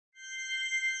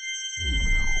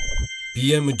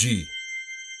BMG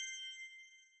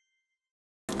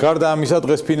გარდა ამისა,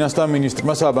 დღეს ფინანსთა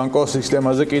მინისტრმა საბანკო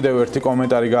სისტემაზე კიდევ ერთი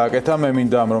კომენტარი გააკეთა. მე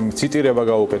მინდა რომ ციტირება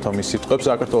გავუკეთო მის სიტყვებს.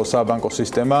 საქართველოს საბანკო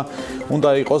სისტემა უნდა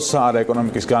იყოს არა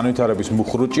ეკონომიკის განვითარების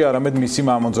მუხრუჭი, არამედ მისი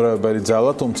მამოძრავებელი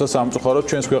ძალა, თუმცა სამწუხაროდ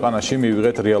ჩვენს ქვეყანაში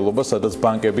მივიღეთ რეალობა, სადაც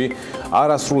ბანკები არ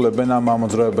ასრულებენ ამ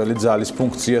მამოძრავებელი ძალის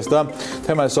ფუნქციას და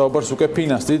თემაზე საუბარს უკვე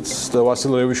ფინანსისტით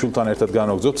ვასილ რევიშვილთან ერთად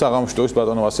განვაგრძობთ. საღამოშტოვის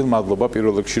ბატონო ვასილ, მადლობა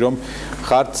პირველ რიგში რომ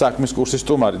ხართ საქმის კურსის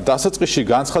სტუმარი. დასაწყისში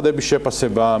განცხადების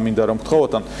შეფასება მინდა რომ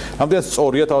გთხოვოთ. Ამდენად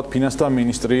სწორია თავად ფინანსთა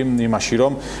მინისტრი იმაში,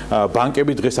 რომ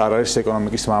ბანკები დღეს არ არის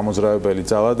ეკონომიკის მამოძრავებელი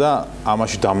ძალა და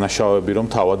ამაში დამნაშავეები რომ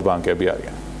თავად ბანკები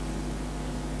არიან.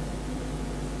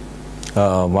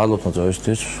 მადლობთ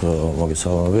მოწვევისთვის,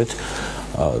 მოგესალმებით.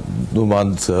 ნუ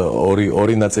მან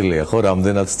ორი ნაწილია ხო,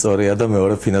 რამდენად სწორია და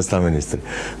მეორე ფინანსთა მინისტრი.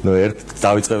 ნუ ერთ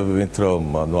დავიწყებით რომ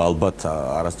ნუ ალბათ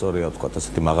არასწორია თქვა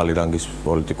ასეთი მაღალი რანგის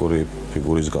პოლიტიკური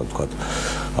ფიგურისგან თქვა.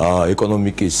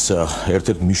 ეკონომიკის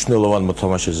ერთ-ერთ მნიშვნელოვან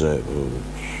მოთამაშეზე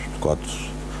თქვა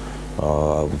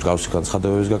მსგავსი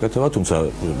განცხადებების გაკეთება, თუმცა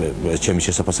ეს ჩემი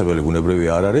შესაძლებელი ბუნებრივი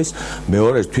არ არის.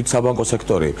 მეორე თვით საბანკო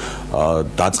სექტორი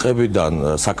დაწყებიდან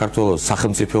საქართველოს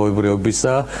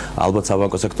სახელმწიფოებრიობისა ალბათ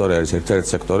საბანკო სექტორი არის ერთ-ერთი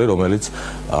სექტორი, რომელიც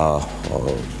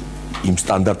იმ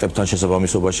სტანდარტებთან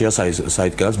შესაბამისობაშია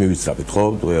საიდანაც მივიცრაფით, ხო?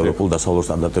 ევროპულ დასავლურ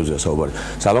სტანდარტებზეა საუბარი.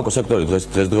 საბანკო სექტორი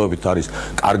დღესდღეობით არის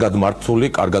კარგად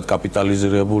მართული, კარგად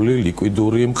კაპიტალიზირებული,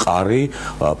 ლიკვიდური, მყარი,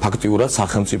 ფაქტიურად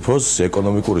სახელმწიფოს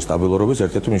ეკონომიკური სტაბილურობის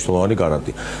ერთ-ერთი მნიშვნელოვანი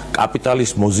გარანტი.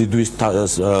 კაპიტალის მოზიდვის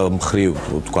მხრივ,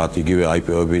 ვთქვათ, იგივე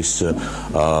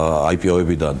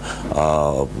IPO-ებიდან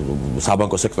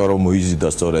საბანკო სექტორო მოიზიდა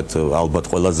სწორედ ალბათ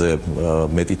ყველაზე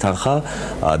მეტი თანხა,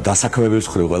 დასაქმების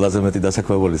მხრივ ყველაზე მეტი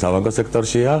დასაქმებული საბანკო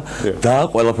სექტორშია და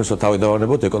ყველაფერს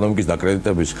თავიდანვანებოთ ეკონომიკის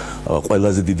დაკრედიტების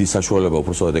ყველაზე დიდი საშუალება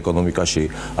უბრალოდ ეკონომიკაში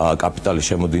კაპიტალის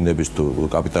შემოდინების თუ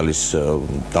კაპიტალის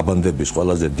დაბანდების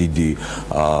ყველაზე დიდი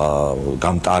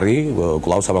გამტარი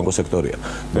კვლავ საბანკო სექტორია.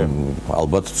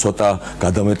 ალბათ ცოტა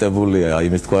გადამეტებულია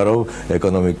იმის თქვა რომ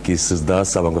ეკონომიკის და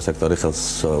საბანკო სექტორი ხელს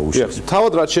უშლის.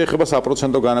 თავად რაც შეეხება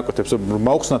საპროცენტო განაკვეთებს,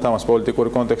 მოუხსნათ ამას პოლიტიკური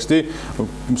კონტექსტი,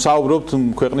 საუბრობთ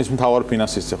ქვეყნის მთავარ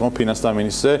ფინანსისტზე, ხო, ფინანსთა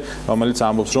მინისტრზე, რომელიც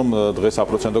ამბობს რომ დღეს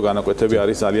საპროცენტო განაკვეთები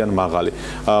არის ძალიან მაღალი.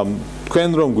 თქვენ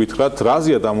რომ გითხრათ,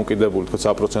 რაზეა დამოკიდებული თქო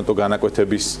საპროცენტო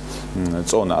განაკვეთების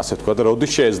წონა, ასე თქვა და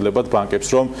როდის შეეძლებათ ბანკებს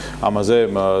რომ ამაზე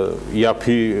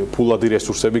იაფი ფულადი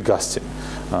რესურსები გასცენ?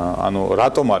 ანუ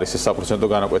რატომ არის ეს საპროცენტო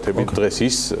განაკვეთები დღეს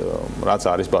ის, რაც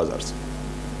არის ბაზარზე?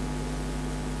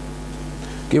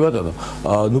 კი ბატონო,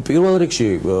 ნუ პირველ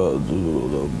რიგში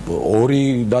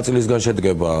ორი ნაწილისგან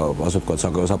შედგება, ასე ვთქვათ,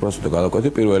 საპროცენტო განაკვეთი.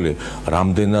 პირველი,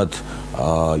 რამდენად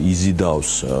იზიდავს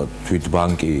თვით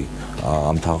ბანკი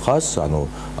ამ თანხას, ანუ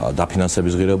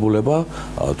დაფინანსების ღირებულება,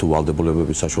 თუ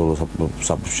ვალდებულებების საშუალო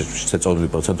შეწყვეტილი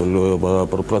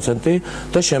პროცენტი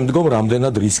და შემდგომ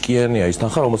რამდენად რისკიანია ის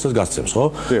თანხა, რომელსაც გასცემს, ხო?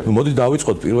 მოდით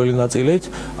დავიწყოთ პირველი ნაწილით.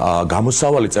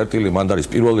 გამოსავალი წერტილი მანდ არის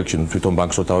პირველ რიგში თვითონ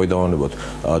ბანკს რო თავიდანვანებოთ,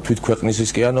 თვით ქვეყნის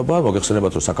რისკიანობა,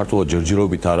 მოგეხსენებათ რომ საქართველოს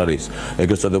ჯერჯერობით არ არის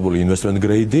ეგრეთ წოდებული investment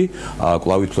grade,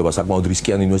 კვლავ ითვლება საკმაოდ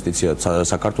რისკიანი ინვესტიცია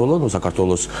საქართველოს, ნუ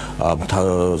საქართველოს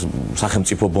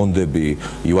სახელმწიფო ბონდები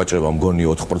ივაჭრება მგონი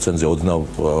 4%-ზე ოდნავ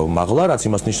მაღლა, რაც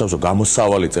იმას ნიშნავს, რომ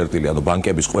გამოსავალი წერტილი, ანუ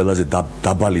ბანკების ყველაზე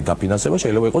დაბალი დაფინანსება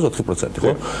შეიძლება იყოს 4%,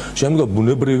 ხო? შემდგომ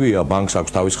ბუნებრივია, ბანკს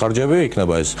აქვს თავის ხარჯები,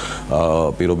 იქნება ეს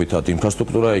პირობითად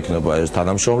ინფრასტრუქტურა, იქნება ეს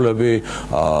თანამშრომლები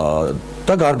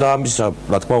და გარდა ამისა,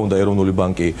 რა თქმა უნდა, ეროვნული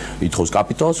ბანკი ითხოვს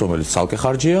კაპიტალს, რომელიც ცალკე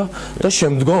ხარჯია და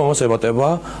შემდგომ ამას ემატება,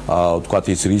 ვთქვათ,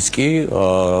 ის რისკი,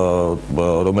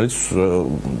 რომელიც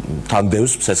თან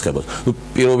დევს სესხებას. ნუ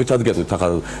პირობითად გეტყვით,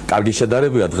 ახლა კარგი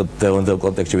შედარებია დღევანდელ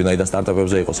კონტექსტში, ვინაიდან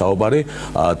სტარტაპებზე იყო საუბარი,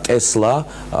 ტესლა,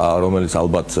 რომელიც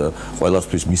ალბათ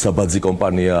ყველასთვის მისაბაძი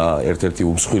კომპანია, ერთ-ერთი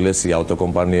უმსხვილესი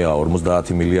ავტოკომპანია,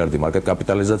 50 მილიარდი მარკეტ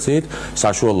კაპიტალიზაციით,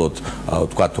 საშუალოდ,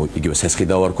 ვთქვათ, იგივე სესხი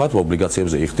დავარქვათ,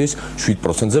 ობლიგაციებზე იხდის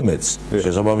 7%-ზე მეც.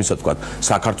 შესაბამისად, ვთქვათ,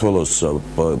 საქართველოს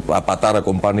პატარა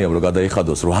კომპანიამ რო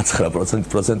გადაიხადოს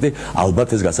 8-9%, ალბათ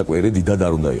ეს გასაკვირი დიდად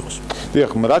არ უნდა იყოს.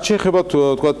 დიახ, რაც შეეხება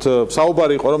ვთქვათ,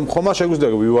 საუბარი იყო რომ ხომ არ შეგვიძლია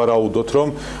ვივარაუდოთ რომ,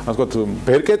 ასე ვთქვათ,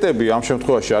 ბერკეტები ამ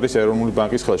შემთხვევაში არის ეროვნული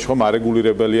ბანკის ხელში, ხომ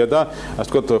არეგულირებელია და ასე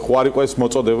ვთქვათ, ხო არ იყო ეს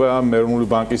მოწოდება ეროვნული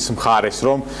ბანკის მხარეს,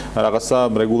 რომ რაღაცა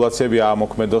რეგულაციები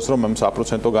აამოქმედოს, რომ ამ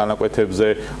საპროცენტო განაკვეთებზე,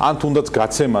 ან თუნდაც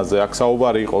გაცემაზე, აქ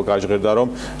საუბარი იყო გაჟღერდა, რომ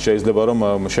შეიძლება რომ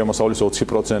შემოსავლის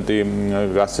 20%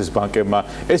 გასცეს ბანკებმა.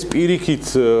 ეს პირიქით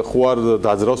ხო არ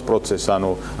დაძრავს პროცესს,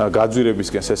 ანუ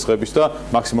გაძვირებისკენ სესხების და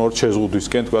მაქსიმალურად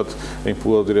შეზღუდვისკენ, თქვათ, იმ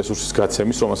ფულადი რესურსის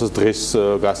გაცემის, რომელსაც დღეს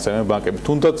გასცემენ ბანკები,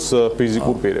 თუნდაც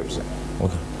ფიზიკურ პირებზე.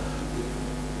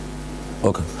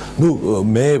 ოკეი. ნუ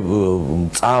მე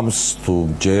წამს თუ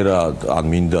ჯერა ან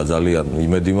მინდა ძალიან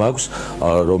იმედი მაქვს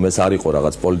რომ ეს არ იყო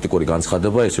რაღაც პოლიტიკური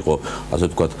განცხადება, ეს იყო ასე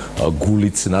ვთქვათ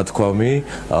გულიც ნათქვამი,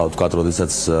 ვთქვათ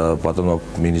როდესაც ბატონო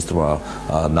მინისტრმა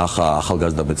ნახა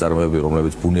ახალგაზრდა მეწარმეები,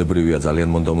 რომლებიც ბუნებრივია, ძალიან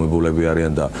მონდომებულები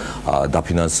არიან და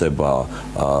დაფინანსება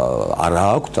არ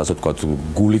აქვთ, ასე ვთქვათ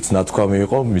გულიც ნათქვამი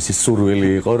იყო, მისი სურვილი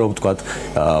იყო რომ ვთქვათ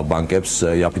ბანკებს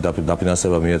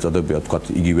დაფინანსება მიეწოდებიათ ვთქვათ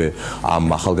იგივე ამ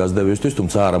ახალგაზრდებისთვის,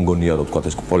 თუმცა არ მგონია რომ ვთქვათ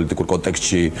ეს პოლიტიკურ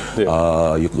კონტექსტში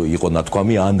იყო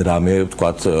ნათქვამი ან რამე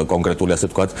ვთქვათ კონკრეტული ასე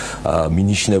ვთქვათ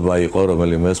მინიშნება იყო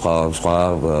რომელიმე სხვა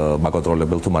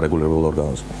მაკონტროლებელ თუ მარეგულირებელ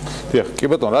ორგანოზე. დიახ, კი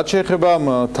ბატონო, რაც შეეხება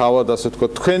თავად ასე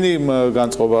ვთქვათ თქვენი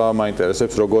განწყობა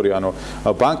მაინტერესებს როგორი, ანუ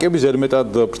ბანკები ზედმეტად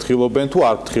ფრთხილობენ თუ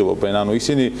არ ფრთხილობენ, ანუ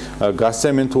ისინი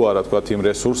გასცემენ თუ არა ვთქვათ იმ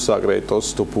რესურსს აკრედიტოს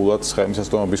თუ ფულად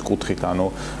ხელმისაწვდომობის კუთხით, ანუ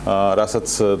რასაც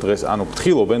დღეს ანუ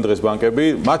ფრთხილობენ დღეს ბანკები,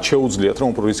 მათ შეუძლიათ რომ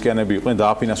უფრო რისკიანები იყვნენ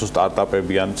დააფინანსოს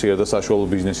სტარტაპები ან მცირე და საშუალო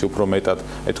ბიზნესი უფრო მეტად.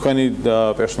 თქვენი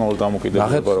პერსონალური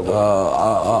დამოკიდებულება როგორია?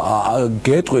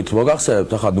 გეტყვით,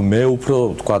 მოგახსენებთ, ახლა ნუ მე უფრო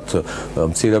ვთქვათ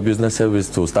მცირე ბიზნესების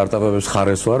თუ სტარტაპების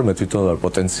ხარეს ვარ, მე თვითონ ვარ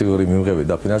პოტენციური მიმღები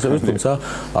დაფინანსების, თუმცა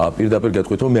პირდაპირ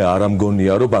გეტყვით, რომ მე არ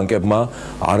ამგონია, რომ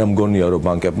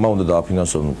ბანკებმა უნდა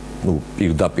დააფინანსონ ну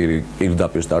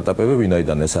პირდაპირ სტარტაპები,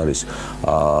 ვინაიდან ეს არის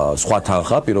სხვა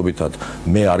თანხა, პირობითად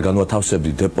მე არ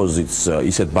განვათავსებდი დეპოზიტს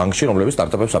ისეთ ბანკში, რომლებიც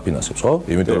სტარტაპებს აფინანსებს, ხო?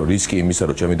 იმიტომ რომ რისკი იმისა,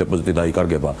 რომ ჩემი დეპოზიტი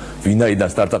დაიკარგება, ვინაიდან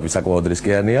სტარტაპი საკმაოდ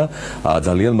რისკიანია,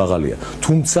 ძალიან მაღალია.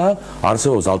 თუმცა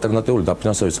არსებობს ალტერნატიული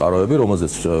დაფინანსების წყაროები,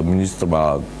 რომელზეც მინისტრმა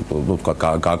ვთქვათ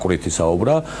გაკვირითი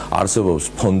საუბრა, არსებობს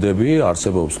ფონდები,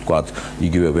 არსებობს ვთქვათ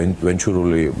იგივე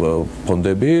ვენჩურული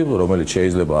ფონდები, რომელიც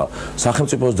შეიძლება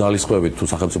სახელმწიფოს ძალისხმევით თუ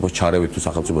სახელმწიფოს ჩარევით თუ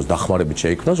სახელმწიფოს დახმარებით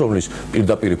შეიქმნას, რომლის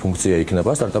პირდაპირი ფუნქცია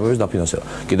იქნება სტარტაპების დაფინანსება.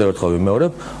 კიდევ ერთხელ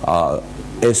ვიმეორებ,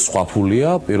 ეს სხვა ფულია,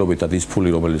 პირობითად ის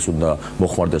ფული, რომელიც უნდა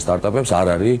მოხმარდეს სტარტაპებს, არ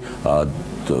არის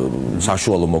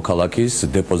საშუალო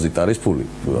მოქალაქის დეპოზიტარის ფული.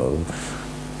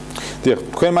 დიახ,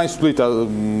 თქვენ მაინც ვთვლით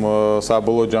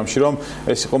საბოლოო ჯამში, რომ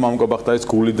ეს იყო მამუკა ბახტაძის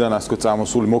გულიდან ასე ვთქვათ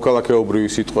წამოსული მოქალაქეობრივი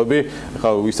სიტყვები, ხა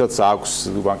ვისაც აქვს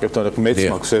ბანკებთან მეც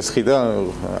მაქვს ესხი და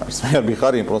მე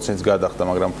მიხარი იმ პროცენტს გადახდა,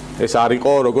 მაგრამ ეს არ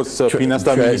იყო როგორც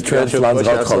ფინანსთა მინისტრია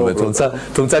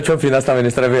თუმცა ჩვენ ფინანსთა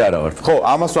მინისტრები არა ვართ. ხო,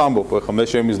 ამას ვამბობ, ხა მე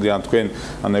შემიძლია თქვენ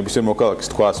ნებისმიერ მოქალაქეს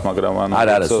თქვას, მაგრამ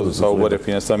საუბარი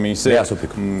ფინანსთა მინისტრია.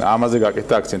 ამაზე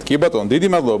გაკეთდა აქცენტი. კი ბატონო, დიდი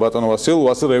მადლობა ბატონო ვასილ,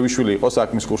 ვასილ რევიშვილი იყო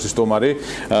საქმის კურსის სტუმარი.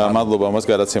 მადლობა ამას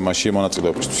გადაცემაში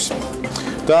მონაწილეობისთვის.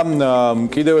 და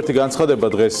კიდევ ერთი განცხადება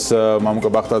დღეს მამუკა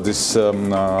ბახტაძის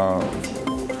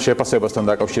შეფასებასთან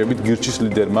დაკავშირებით გირჩის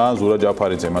ლიდერმა ზურა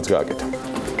ჯაფარიძემაც გააკეთა.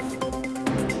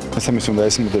 ესამის უნდა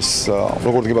ესმოდეს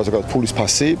როგორ დგება ზოგადად ფულის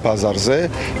ფასი ბაზარზე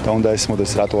და უნდა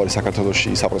ესმოდეს რატო არის საქართველოში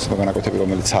საპროცენტო განაკვეთები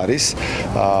რომელიც არის.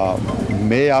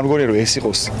 მე არ მგონია რომ ეს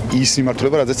იყოს ის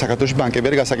მიმართულება, რადგან საქართველოში ბანკები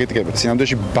არის გასაკრიტიკებელი.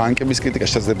 სინამდვილეში ბანკების კრიტიკა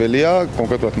შესაძლებელია,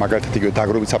 კონკრეტულად მაგალითად იგივე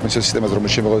დაგროვით საპენსიო სისტემაზე,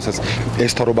 რომელიც შემოგვეცეს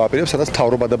ეს თაობა აპირებს, სადაც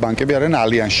თაობა და ბანკები არიან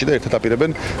ალიანსში და ერთად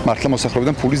აპირებენ მართლა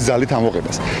მოსახლეობიდან ფულის ძალით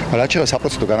ამოღებას. რაც შეეხება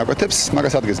საპროცენტო განაკვეთებს,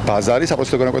 მაგას ადგეს ბაზარი,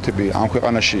 საპროცენტო განაკვეთები ამ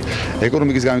ქვეყანაში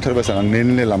ეკონომიკის განვითარებასთან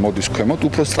ნელ-ნელა მოდის ქვემოთ,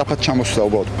 უფრო სწრაფად ჩამოსვლა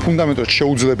უბრალოდ ფუნდამენტურად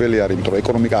შეუძლებელი არის, იმიტომ რომ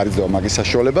ეკონომიკა არ იძლევა მაგის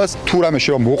საშუალებას. თუ რამე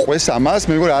შევა მოყვეს ამას,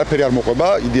 მე მგონი არაფერი არ მოყვება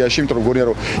იდეაში, იმიტომ რომ მგონია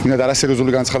რომ იმდენ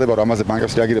არასერიოზული განცხადება რომ ამაზე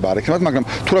ბანკებს რეაგირება არ ექნებათ, მაგრამ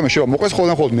თუ რამე შევა მოყვეს,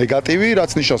 ხოლმე ნეგატივი,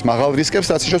 რაც ნიშნავს მაღალ რისკებს,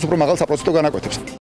 რაც ნიშნავს უფრო მაღალ საპროცენტო განაკვეთებს.